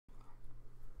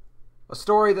A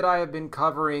story that I have been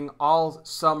covering all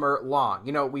summer long.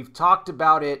 You know, we've talked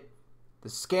about it, the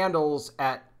scandals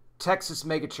at Texas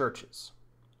megachurches,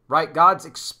 right? God's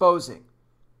exposing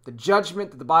the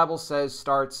judgment that the Bible says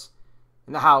starts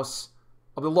in the house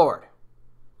of the Lord.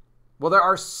 Well, there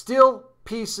are still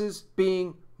pieces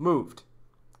being moved.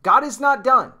 God is not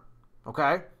done,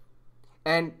 okay?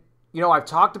 And, you know, I've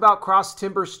talked about Cross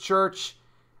Timbers Church,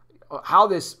 how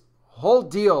this whole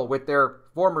deal with their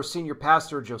former senior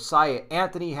pastor, Josiah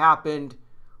Anthony, happened,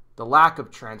 the lack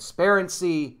of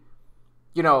transparency,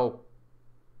 you know,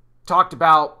 talked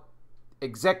about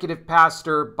executive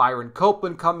pastor Byron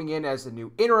Copeland coming in as the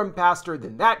new interim pastor.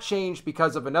 Then that changed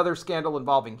because of another scandal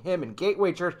involving him and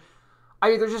Gateway Church. I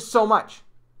mean, there's just so much.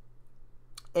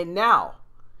 And now,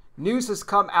 news has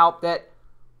come out that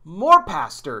more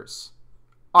pastors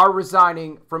are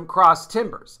resigning from Cross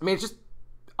Timbers. I mean, it's just,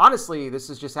 honestly, this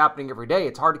is just happening every day.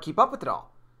 It's hard to keep up with it all.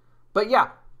 But yeah,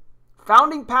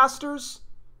 founding pastors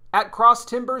at Cross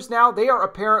Timbers now, they are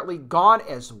apparently gone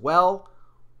as well.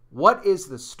 What is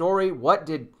the story? What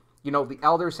did, the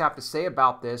elders have to say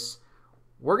about this?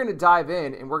 We're going to dive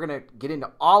in and we're going to get into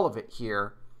all of it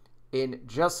here in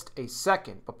just a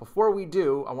second. But before we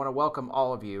do, I want to welcome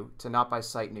all of you to Not By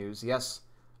Sight News. Yes,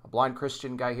 a blind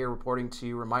Christian guy here reporting to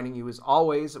you, reminding you as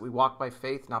always that we walk by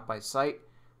faith, not by sight.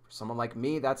 For someone like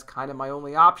me, that's kind of my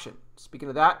only option. Speaking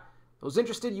of that, those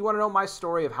interested, you want to know my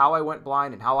story of how I went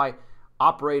blind and how I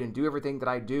operate and do everything that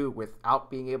I do without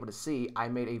being able to see, I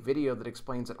made a video that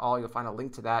explains it all. You'll find a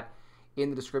link to that in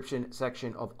the description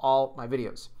section of all my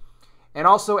videos. And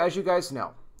also, as you guys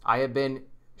know, I have been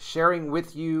sharing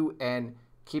with you and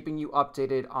keeping you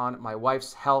updated on my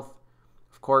wife's health.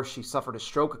 Of course, she suffered a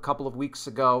stroke a couple of weeks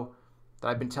ago that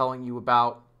I've been telling you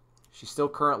about. She's still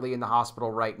currently in the hospital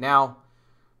right now.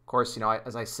 Of course,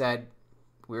 as I said,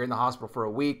 we were in the hospital for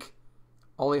a week,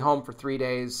 only home for 3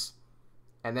 days.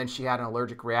 And then she had an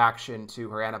allergic reaction to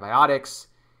her antibiotics,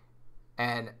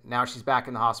 and now she's back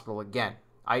in the hospital again.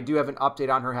 I do have an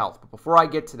update on her health, but before I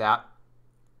get to that,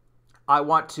 I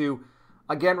want to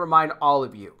again remind all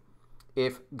of you,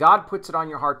 if God puts it on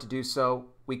your heart to do so,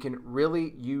 we can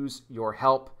really use your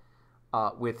help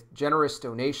with generous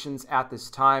donations at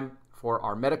this time for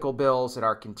our medical bills that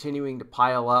are continuing to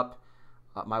pile up.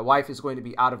 My wife is going to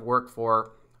be out of work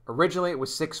for, originally it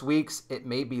was 6 weeks. It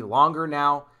may be longer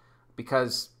now,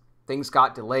 because things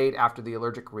got delayed after the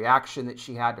allergic reaction that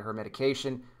she had to her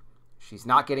medication. She's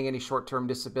not getting any short-term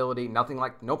disability, no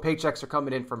paychecks are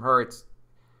coming in from her. It's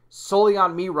solely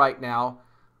on me right now,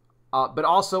 but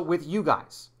also with you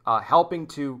guys helping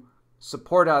to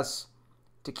support us,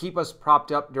 to keep us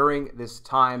propped up during this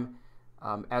time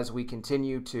as we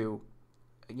continue to,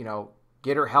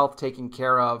 get her health taken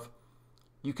care of.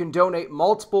 You can donate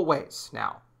multiple ways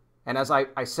now. And as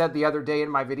I said the other day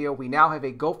in my video, we now have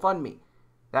a GoFundMe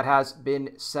that has been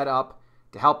set up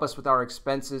to help us with our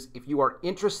expenses. If you are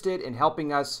interested in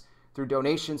helping us through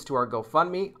donations to our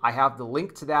GoFundMe, I have the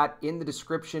link to that in the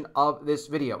description of this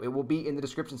video. It will be in the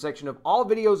description section of all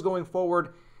videos going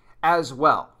forward as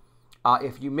well.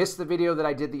 If you missed the video that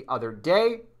I did the other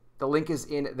day, the link is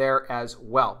in there as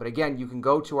well. But again, you can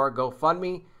go to our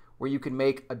GoFundMe where you can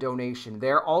make a donation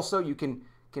there. Also, you can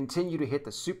continue to hit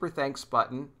the super thanks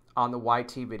button on the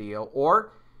YT video,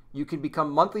 or you can become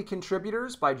monthly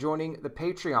contributors by joining the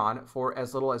Patreon for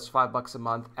as little as $5 a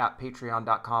month at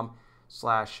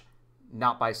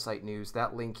patreon.com/notbysightnews.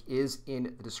 That link is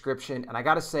in the description. And I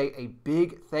got to say a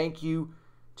big thank you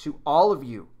to all of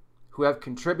you who have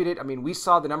contributed. I mean, we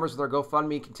saw the numbers with our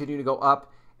GoFundMe continue to go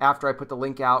up after I put the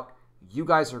link out. You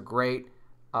guys are great.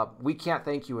 We can't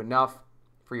thank you enough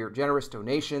for your generous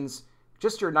donations.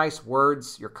 Just your nice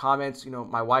words, your comments.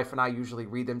 My wife and I usually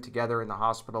read them together in the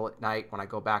hospital at night when I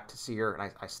go back to see her,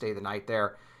 and I stay the night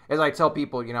there. As I tell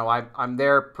people, I'm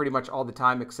there pretty much all the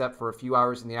time except for a few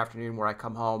hours in the afternoon where I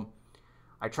come home.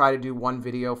 I try to do one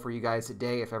video for you guys a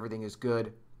day if everything is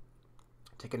good.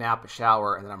 Take a nap, a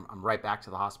shower, and then I'm right back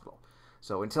to the hospital.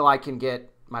 So until I can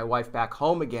get my wife back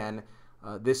home again,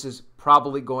 this is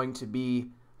probably going to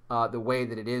be the way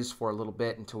that it is for a little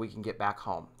bit until we can get back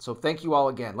home. So thank you all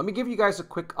again. Let me give you guys a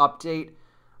quick update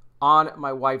on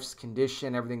my wife's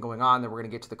condition, everything going on. Then we're going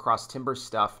to get to the Cross Timbers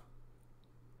stuff.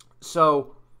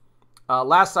 So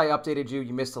last I updated you,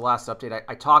 you missed the last update.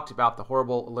 I talked about the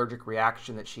horrible allergic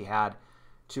reaction that she had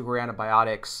to her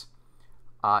antibiotics.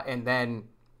 And then,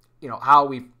 how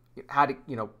we've had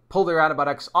to, pull their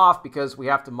antibiotics off because we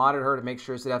have to monitor her to make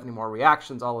sure she doesn't have any more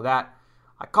reactions, all of that.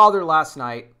 I called her last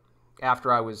night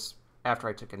after I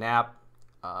took a nap.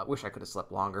 Wish I could have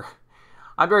slept longer.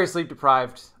 I'm very sleep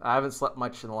deprived. I haven't slept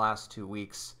much in the last 2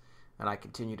 weeks, and I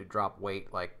continue to drop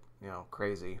weight like,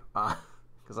 crazy.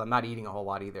 Because because I'm not eating a whole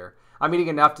lot either. I'm eating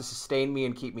enough to sustain me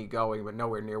and keep me going, but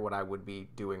nowhere near what I would be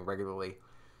doing regularly.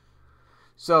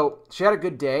 So she had a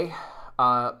good day.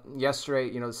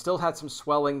 Yesterday, still had some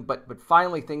swelling, but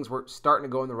finally things were starting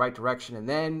to go in the right direction. And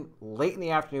then late in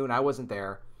the afternoon, I wasn't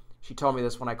there. She told me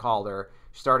this when I called her.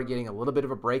 She started getting a little bit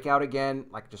of a breakout again,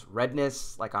 like just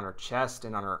redness, like on her chest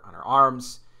and on her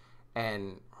arms.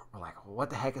 And we're like, well, what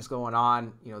the heck is going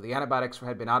on? The antibiotics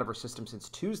had been out of her system since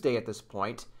Tuesday at this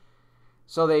point.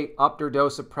 So they upped her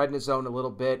dose of prednisone a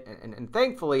little bit, and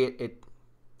thankfully it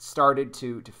started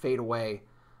to fade away.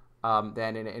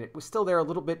 Then, and it was still there a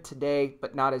little bit today,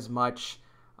 but not as much.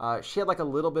 She had like a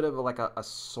little bit of a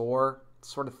sore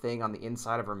sort of thing on the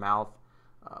inside of her mouth.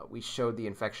 We showed the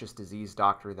infectious disease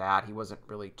doctor that. He wasn't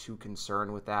really too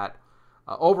concerned with that.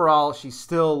 Overall, she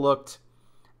still looked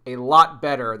a lot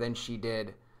better than she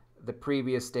did the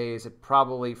previous days. It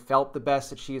probably felt the best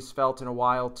that she has felt in a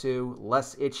while too.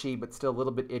 Less itchy, but still a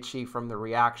little bit itchy from the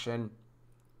reaction.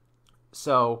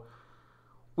 So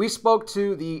we spoke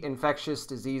to the infectious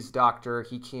disease doctor.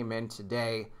 He came in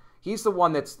today. He's the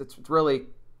one that's really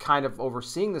kind of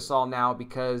overseeing this all now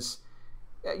because,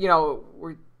 it's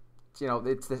her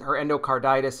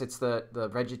endocarditis. It's the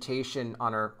vegetation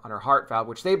on her heart valve,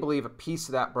 which they believe a piece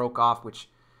of that broke off, which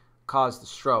caused the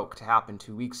stroke to happen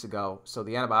 2 weeks ago. So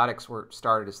the antibiotics were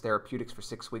started as therapeutics for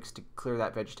 6 weeks to clear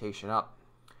that vegetation up.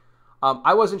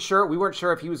 I wasn't sure. We weren't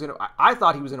sure if he was going to. I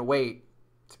thought he was going to wait.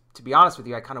 To be honest with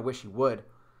you, I kind of wish he would.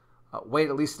 Wait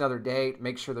at least another day to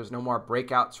make sure there's no more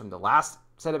breakouts from the last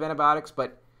set of antibiotics.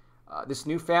 But this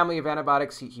new family of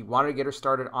antibiotics, he wanted to get her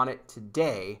started on it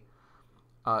today.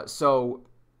 So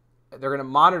they're going to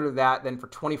monitor that then for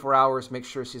 24 hours, make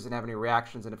sure she doesn't have any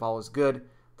reactions. And if all is good,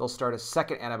 they'll start a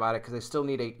second antibiotic because they still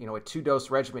need a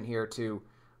 2-dose regimen here to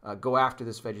go after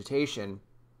this vegetation.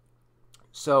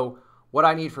 So what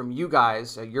I need from you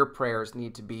guys, your prayers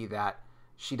need to be that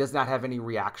she does not have any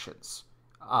reactions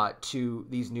to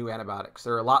these new antibiotics.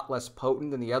 They're a lot less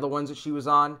potent than the other ones that she was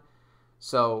on.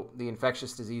 So the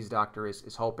infectious disease doctor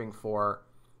is hoping for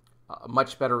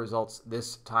much better results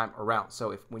this time around.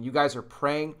 So when you guys are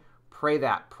praying, pray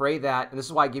that. And this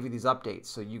is why I give you these updates,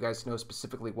 so you guys know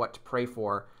specifically what to pray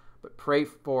for. But pray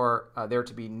for there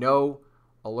to be no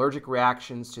allergic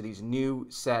reactions to these new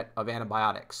set of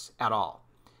antibiotics at all.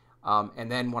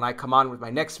 And then when I come on with my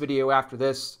next video after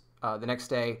this, the next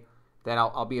day, then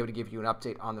I'll be able to give you an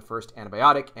update on the first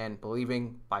antibiotic and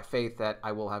believing by faith that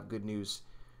I will have good news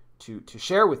to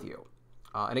share with you.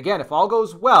 And again, if all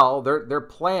goes well, their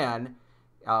plan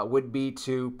would be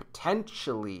to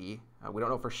potentially, we don't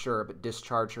know for sure, but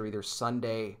discharge her either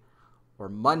Sunday or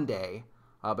Monday.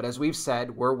 But as we've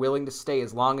said, we're willing to stay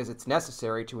as long as it's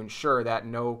necessary to ensure that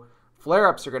no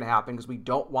flare-ups are going to happen because we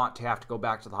don't want to have to go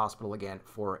back to the hospital again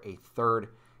for a third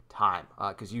time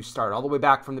because you start all the way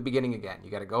back from the beginning again.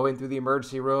 You got to go in through the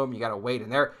emergency room. You got to wait.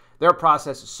 And their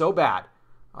process is so bad.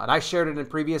 And I shared it in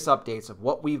previous updates of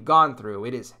what we've gone through.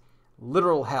 It is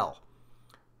literal hell.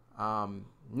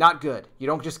 Not good. You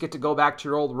don't just get to go back to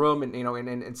your old room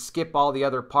and skip all the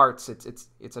other parts.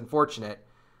 It's unfortunate.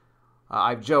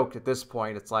 I've joked at this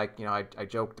point. It's like, I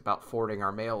joked about forwarding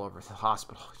our mail over to the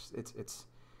hospital. It's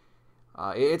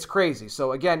crazy.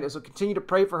 So again, so continue to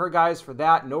pray for her, guys, for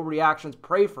that. No reactions.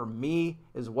 Pray for me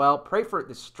as well. Pray for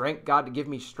the strength, God, to give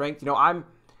me strength.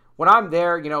 When I'm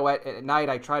there, at night,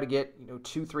 I try to get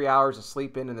 2-3 hours of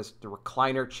sleep in the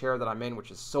recliner chair that I'm in,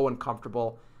 which is so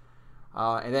uncomfortable.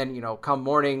 And then come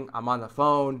morning, I'm on the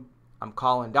phone. I'm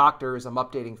calling doctors. I'm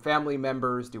updating family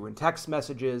members, doing text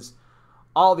messages.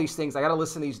 All these things. I got to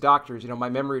listen to these doctors. My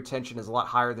memory retention is a lot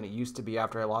higher than it used to be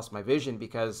after I lost my vision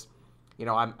because,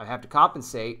 I have to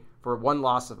compensate for a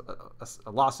loss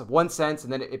of one sense,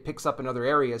 and then it picks up in other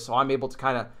areas. So I'm able to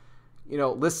kind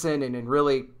of, listen and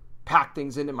really pack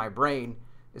things into my brain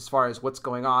as far as what's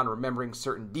going on, remembering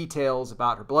certain details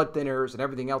about her blood thinners and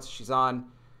everything else she's on.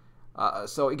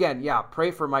 So again,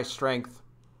 pray for my strength,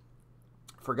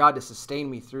 for God to sustain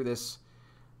me through this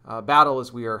battle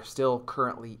as we are still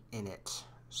currently in it.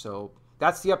 So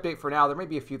that's the update for now. There may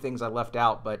be a few things I left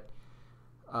out, but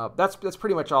that's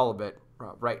pretty much all of it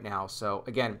right now. So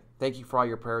again, thank you for all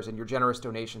your prayers and your generous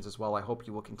donations as well. I hope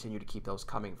you will continue to keep those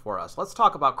coming for us. Let's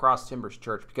talk about Cross Timbers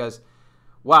Church because,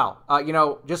 wow,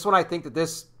 just when I think that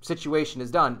this situation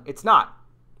is done, it's not.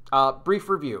 Brief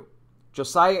review.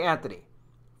 Josiah Anthony,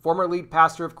 former lead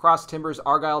pastor of Cross Timbers,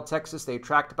 Argyle, Texas. They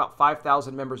attract about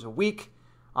 5,000 members a week.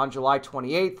 On July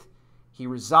 28th, he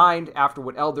resigned after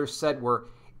what elders said were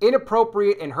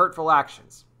inappropriate and hurtful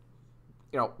actions.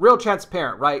 Real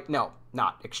transparent, right? No,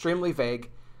 not. Extremely vague.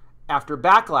 After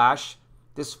backlash,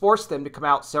 this forced them to come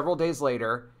out several days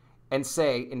later and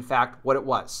say, in fact, what it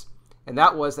was. and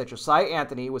that was that Josiah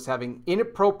Anthony was having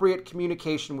inappropriate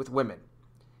communication with women.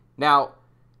 Now,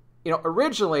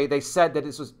 originally they said that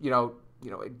this was,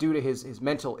 due to his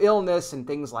mental illness and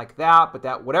things like that, but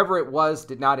that whatever it was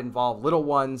did not involve little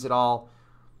ones at all,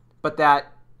 but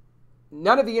that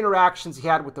none of the interactions he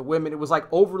had with the women, it was like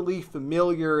overly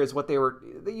familiar is what they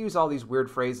use all these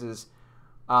weird phrases,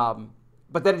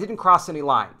 but that it didn't cross any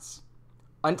lines.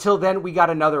 Until then, we got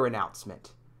another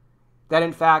announcement that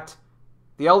in fact,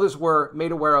 the elders were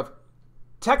made aware of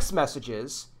text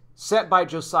messages sent by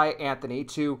Josiah Anthony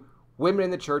to women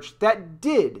in the church that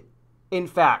did, in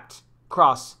fact,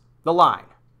 cross the line.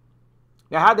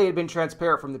 Now, had they been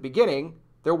transparent from the beginning,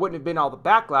 there wouldn't have been all the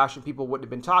backlash and people wouldn't have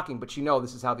been talking, but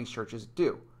this is how these churches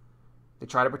do. They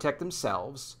try to protect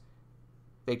themselves.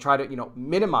 They try to,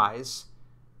 minimize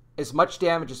as much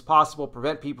damage as possible,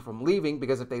 prevent people from leaving,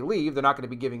 because if they leave, they're not going to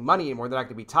be giving money anymore, they're not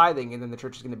going to be tithing, and then the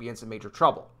church is going to be in some major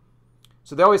trouble.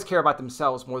 So they always care about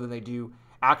themselves more than they do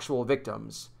actual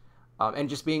victims, and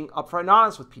just being upfront and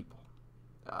honest with people.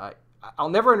 I'll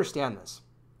never understand this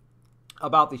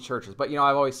about these churches, but I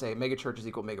always say mega churches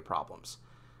equal mega problems.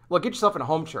 Look, get yourself in a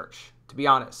home church, to be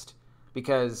honest,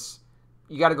 because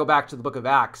you got to go back to the book of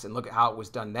Acts and look at how it was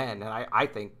done then. And I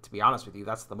think, to be honest with you,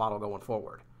 that's the model going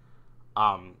forward.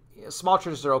 Small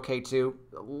churches are okay too,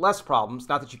 less problems.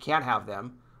 Not that you can't have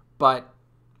them, but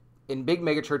in big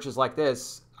mega churches like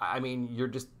this,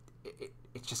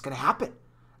 it's just going to happen.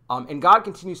 And God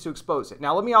continues to expose it.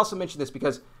 Now, let me also mention this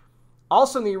because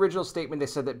also in the original statement, they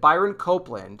said that Byron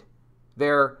Copeland,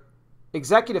 their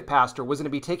executive pastor, was going to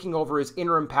be taking over as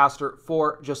interim pastor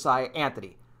for Josiah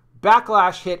Anthony.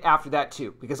 Backlash hit after that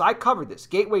too, because I covered this.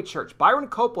 Gateway Church. Byron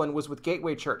Copeland was with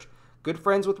Gateway Church. Good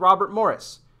friends with Robert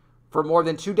Morris for more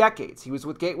than 2 decades. He was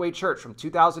with Gateway Church from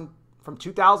 2000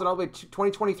 all the way to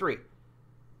 2023.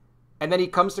 And then he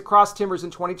comes to Cross Timbers in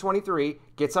 2023,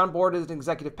 gets on board as an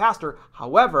executive pastor.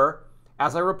 However,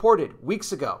 as I reported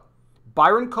weeks ago,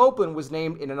 Byron Copeland was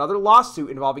named in another lawsuit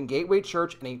involving Gateway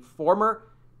Church and a former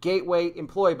Gateway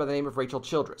employee by the name of Rachel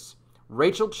Childress.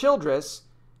 Rachel Childress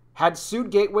had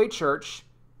sued Gateway Church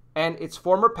and its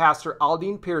former pastor,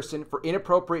 Aldine Pearson, for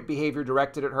inappropriate behavior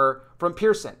directed at her from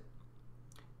Pearson.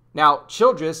 Now,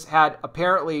 Childress had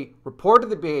apparently reported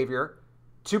the behavior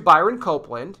to Byron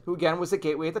Copeland, who again was at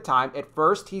Gateway at the time. At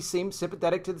first, he seemed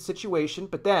sympathetic to the situation,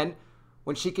 but then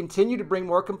when she continued to bring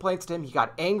more complaints to him, he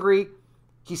got angry.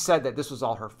 He said that this was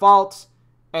all her fault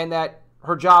and that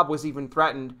her job was even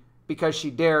threatened because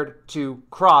she dared to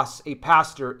cross a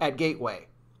pastor at Gateway.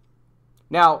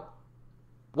 Now,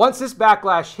 once this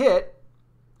backlash hit,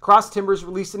 Cross Timbers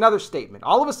released another statement.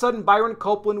 All of a sudden, Byron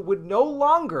Copeland would no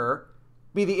longer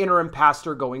be the interim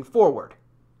pastor going forward.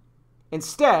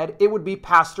 Instead, it would be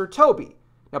Pastor Toby.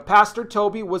 Now, Pastor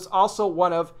Toby was also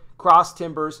one of Cross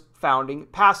Timbers' founding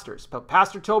pastors. But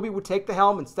Pastor Toby would take the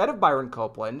helm instead of Byron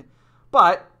Copeland,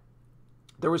 but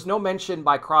there was no mention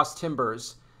by Cross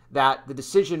Timbers that the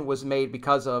decision was made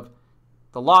because of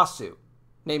the lawsuit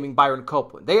naming Byron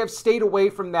Copeland. They have stayed away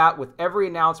from that with every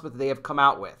announcement that they have come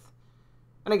out with.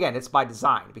 And again, it's by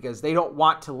design because they don't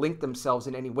want to link themselves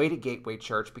in any way to Gateway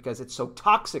Church because it's so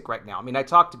toxic right now. I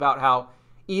talked about how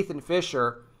Ethan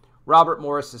Fisher, Robert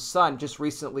Morris's son, just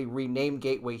recently renamed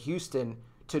Gateway Houston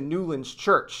to Newlands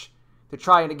Church to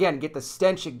try and, again, get the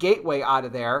stench of Gateway out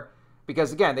of there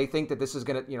because, again, they think that this is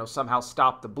going to, somehow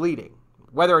stop the bleeding.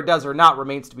 Whether it does or not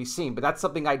remains to be seen. But that's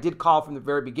something I did call from the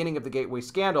very beginning of the Gateway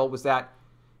scandal was that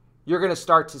you're going to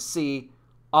start to see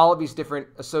all of these different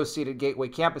associated Gateway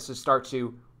campuses start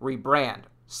to rebrand.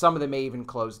 Some of them may even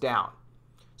close down.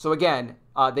 So again,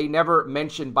 they never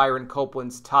mentioned Byron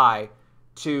Copeland's tie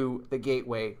to the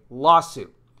Gateway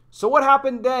lawsuit. So what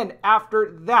happened then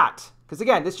after that? Because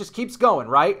again, this just keeps going,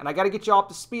 right? And I got to get you all up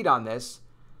to speed on this.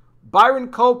 Byron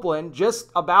Copeland,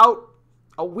 just about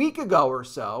a week ago or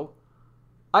so,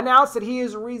 announced that he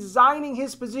is resigning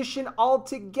his position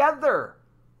altogether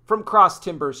from Cross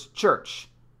Timbers Church.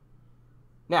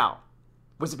 Now,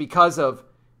 was it because of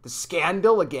the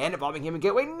scandal again involving him and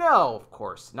Gateway? No, of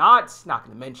course not. It's not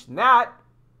going to mention that.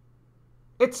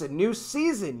 It's a new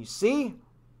season, you see.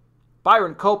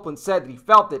 Byron Copeland said that he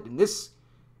felt that in this,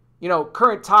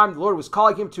 current time, the Lord was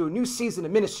calling him to a new season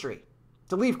of ministry,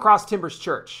 to leave Cross Timbers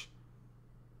Church.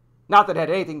 Not that it had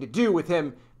anything to do with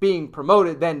him being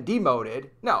promoted, then demoted.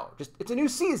 No, just it's a new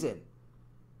season.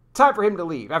 Time for him to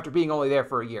leave after being only there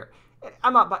for a year.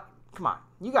 I'm not come on,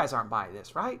 you guys aren't buying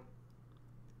this, right?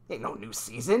 Ain't no new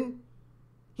season.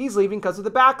 He's leaving because of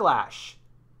the backlash.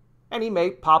 And he may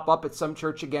pop up at some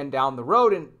church again down the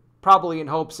road and probably in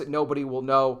hopes that nobody will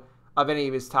know of any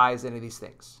of his ties to any of these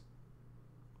things.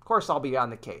 Of course, I'll be on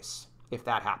the case if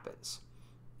that happens.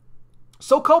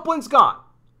 So Copeland's gone.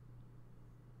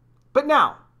 But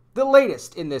now, the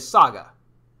latest in this saga.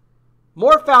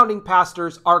 More founding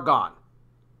pastors are gone.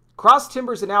 Cross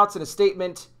Timbers announced in a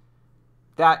statement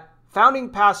that founding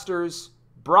pastors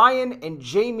Brian and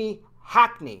Jamie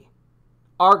Hackney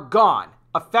are gone,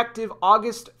 effective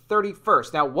August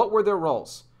 31st. Now, what were their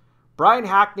roles? Brian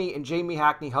Hackney and Jamie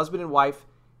Hackney, husband and wife,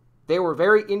 they were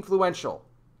very influential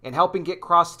in helping get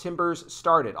Cross Timbers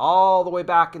started all the way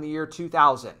back in the year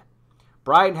 2000.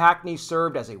 Brian Hackney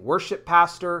served as a worship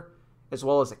pastor as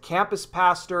well as a campus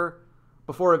pastor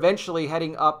before eventually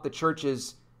heading up the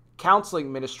church's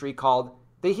counseling ministry called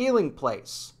The Healing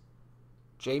Place.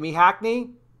 Jamie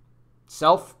Hackney,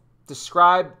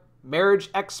 self-described marriage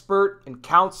expert and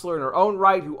counselor in her own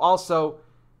right, who also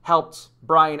helped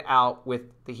Brian out with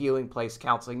the Healing Place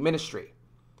counseling ministry.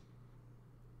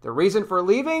 The reason for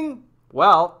leaving?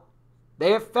 Well,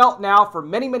 they have felt now for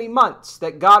many, many months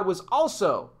that God was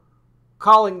also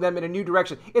calling them in a new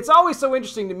direction. It's always so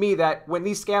interesting to me that when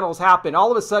these scandals happen, all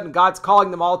of a sudden God's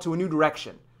calling them all to a new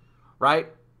direction, right?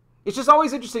 It's just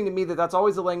always interesting to me that that's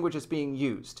always the language that's being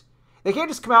used. They can't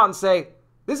just come out and say,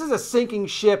 this is a sinking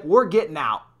ship, we're getting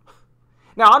out.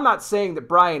 Now, I'm not saying that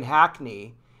Brian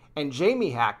Hackney and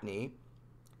Jamie Hackney,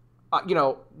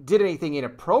 did anything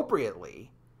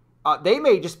inappropriately. They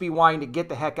may just be wanting to get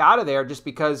the heck out of there just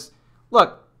because,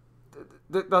 look,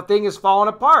 the thing is falling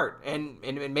apart. And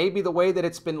maybe the way that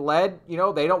it's been led, they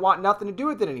don't want nothing to do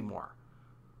with it anymore.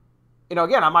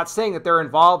 Again, I'm not saying that they're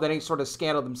involved in any sort of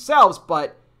scandal themselves,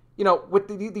 but,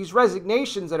 with these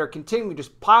resignations that are continuing to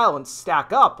just pile and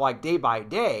stack up like day by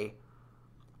day,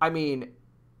 I mean,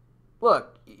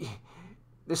 look,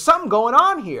 there's something going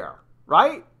on here,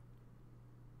 right?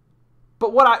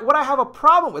 But what I have a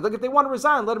problem with, look, if they want to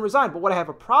resign, let them resign. But what I have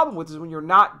a problem with is when you're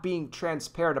not being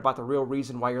transparent about the real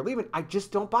reason why you're leaving. I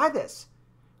just don't buy this.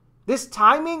 This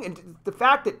timing and the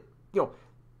fact that,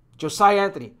 Josiah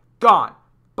Anthony, gone.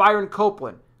 Byron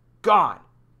Copeland, gone.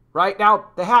 Right? Now,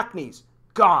 the Hackneys,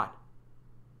 gone.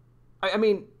 I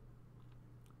mean,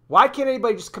 why can't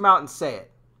anybody just come out and say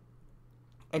it?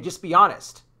 And just be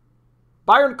honest.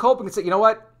 Byron Copeland can say, you know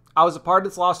what? I was a part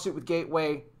of this lawsuit with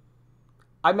Gateway.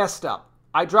 I messed up.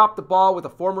 I dropped the ball with a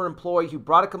former employee who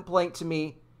brought a complaint to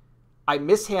me. I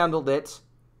mishandled it.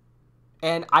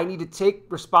 And I need to take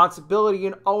responsibility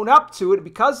and own up to it.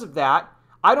 Because of that,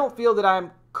 I don't feel that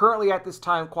I'm currently at this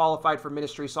time qualified for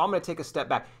ministry, so I'm going to take a step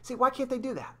back. See, why can't they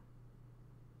do that?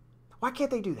 Why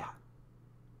can't they do that?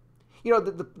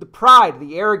 The pride,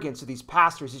 the arrogance of these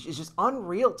pastors is just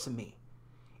unreal to me.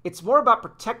 It's more about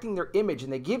protecting their image,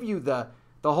 and they give you the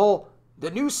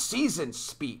new season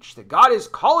speech, that God is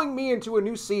calling me into a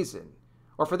new season.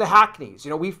 Or for the Hackneys,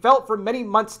 we felt for many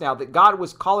months now that God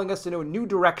was calling us into a new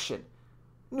direction.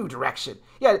 New direction.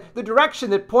 Yeah, the direction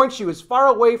that points you as far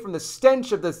away from the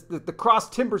stench of the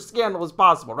Cross Timber scandal as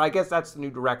possible, right? I guess that's the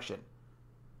new direction.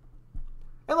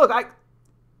 And look,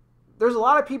 there's a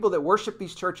lot of people that worship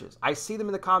these churches. I see them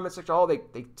in the comments section. Oh, they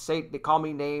call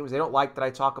me names. They don't like that I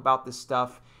talk about this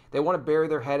stuff. They want to bury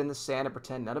their head in the sand and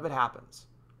pretend none of it happens,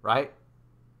 right?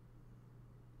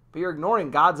 But you're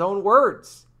ignoring God's own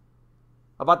words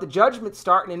about the judgment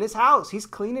starting in his house. He's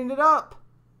cleaning it up.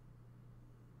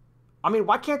 I mean,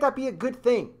 why can't that be a good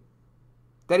thing?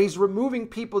 That he's removing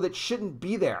people that shouldn't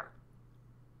be there.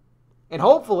 And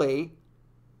hopefully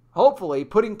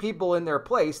putting people in their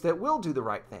place that will do the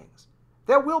right things,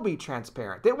 that will be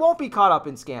transparent, that won't be caught up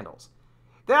in scandals,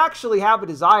 that actually have a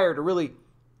desire to really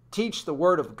teach the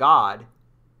word of God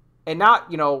and not,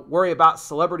 worry about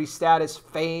celebrity status,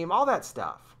 fame, all that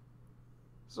stuff.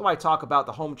 This is why I talk about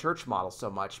the home church model so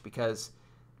much, because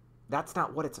that's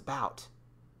not what it's about.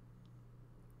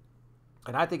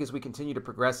 And I think as we continue to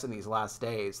progress in these last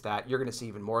days, that you're going to see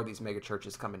even more of these mega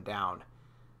churches coming down,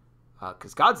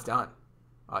 because God's done.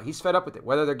 He's fed up with it.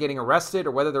 Whether they're getting arrested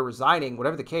or whether they're resigning,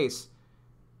 whatever the case,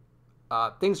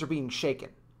 things are being shaken,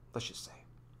 let's just say.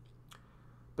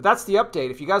 But that's the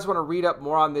update. If you guys want to read up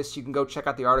more on this, you can go check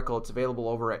out the article. It's available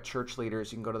over at Church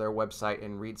Leaders. You can go to their website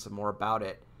and read some more about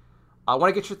it. I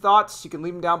want to get your thoughts. You can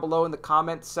leave them down below in the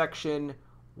comments section.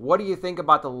 What do you think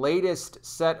about the latest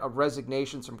set of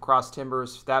resignations from Cross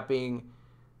Timbers, that being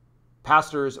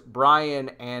pastors Brian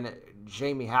and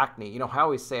Jamie Hackney? I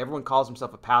always say everyone calls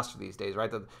himself a pastor these days,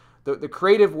 right? The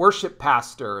creative worship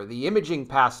pastor, the imaging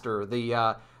pastor,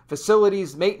 the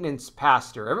facilities maintenance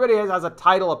pastor. Everybody has a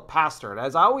title of pastor. And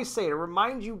as I always say, to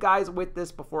remind you guys with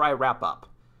this before I wrap up,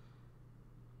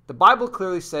 the Bible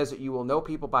clearly says that you will know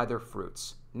people by their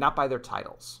fruits, not by their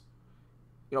titles.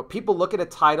 People look at a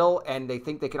title and they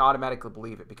think they can automatically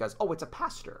believe it because, oh, it's a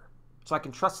pastor, so I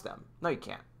can trust them. No, you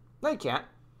can't. No, you can't.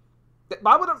 The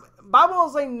Bible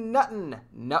don't say nothing.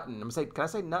 Nothing. I'm gonna say, can I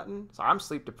say nothing? Sorry, I'm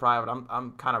sleep deprived.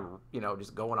 I'm kind of,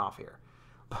 just going off here.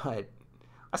 But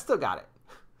I still got it.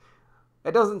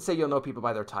 It doesn't say you'll know people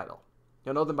by their title.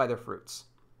 You'll know them by their fruits.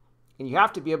 And you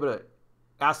have to be able to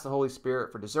ask the Holy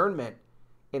Spirit for discernment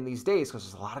in these days because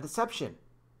there's a lot of deception.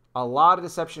 A lot of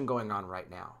deception going on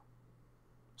right now.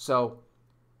 So,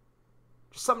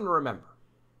 just something to remember.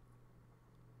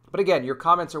 But again, your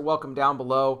comments are welcome down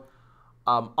below.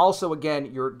 Also,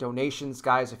 again, your donations,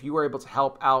 guys, if you were able to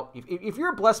help out, if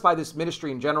you're blessed by this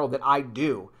ministry in general that I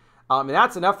do, and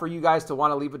that's enough for you guys to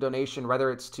want to leave a donation,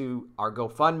 whether it's to our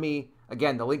GoFundMe.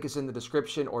 Again, the link is in the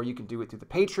description, or you can do it through the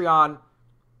Patreon,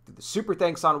 through the Super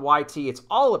Thanks on YT. It's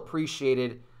all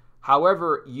appreciated.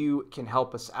 However you can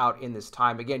help us out in this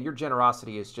time. Again, your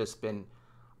generosity has just been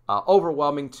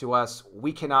overwhelming to us.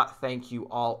 We cannot thank you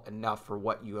all enough for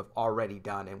what you have already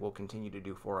done and will continue to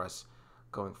do for us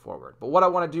going forward. But what I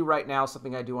want to do right now,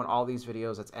 something I do on all these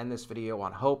videos, let's end this video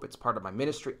on hope. It's part of my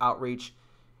ministry outreach.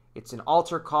 It's an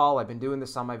altar call. I've been doing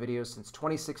this on my videos since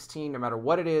 2016, no matter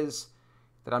what it is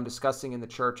that I'm discussing in the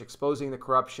church, exposing the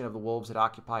corruption of the wolves that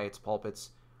occupy its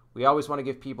pulpits. We always want to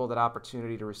give people that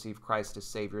opportunity to receive Christ as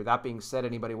Savior. That being said,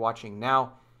 anybody watching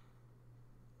now,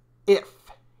 if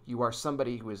you are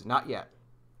somebody who has not yet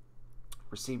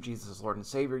received Jesus as Lord and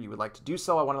Savior, you would like to do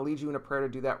so, I want to lead you in a prayer to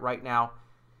do that right now.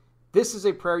 This is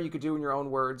a prayer you could do in your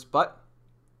own words, but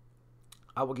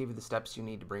I will give you the steps you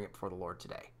need to bring it before the Lord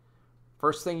today.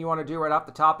 First thing you want to do right off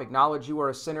the top, acknowledge you are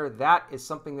a sinner. That is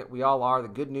something that we all are. The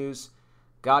good news,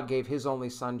 God gave his only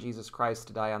son, Jesus Christ,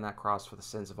 to die on that cross for the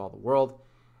sins of all the world,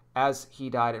 as he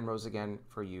died and rose again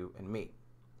for you and me.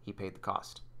 He paid the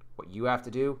cost. What you have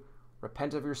to do,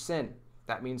 repent of your sin.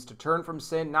 That means to turn from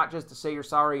sin, not just to say you're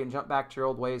sorry and jump back to your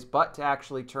old ways, but to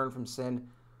actually turn from sin,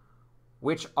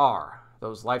 which are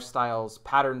those lifestyles,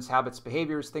 patterns, habits,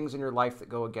 behaviors, things in your life that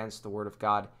go against the word of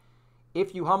God.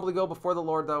 If you humbly go before the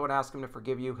Lord, though, and ask him to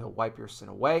forgive you, he'll wipe your sin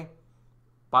away.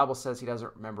 The Bible says he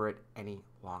doesn't remember it any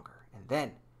longer. And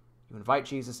then you invite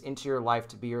Jesus into your life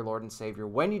to be your Lord and Savior.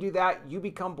 When you do that, you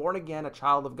become born again, a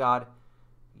child of God.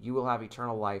 You will have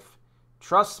eternal life.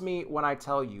 Trust me when I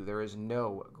tell you there is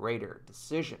no greater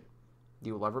decision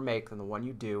you will ever make than the one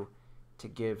you do to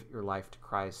give your life to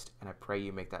Christ. And I pray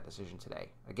you make that decision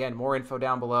today. Again, more info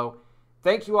down below.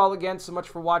 Thank you all again so much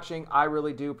for watching. I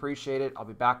really do appreciate it. I'll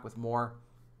be back with more.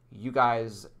 You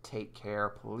guys take care.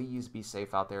 Please be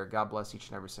safe out there. God bless each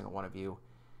and every single one of you.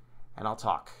 And I'll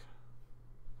talk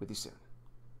with you soon.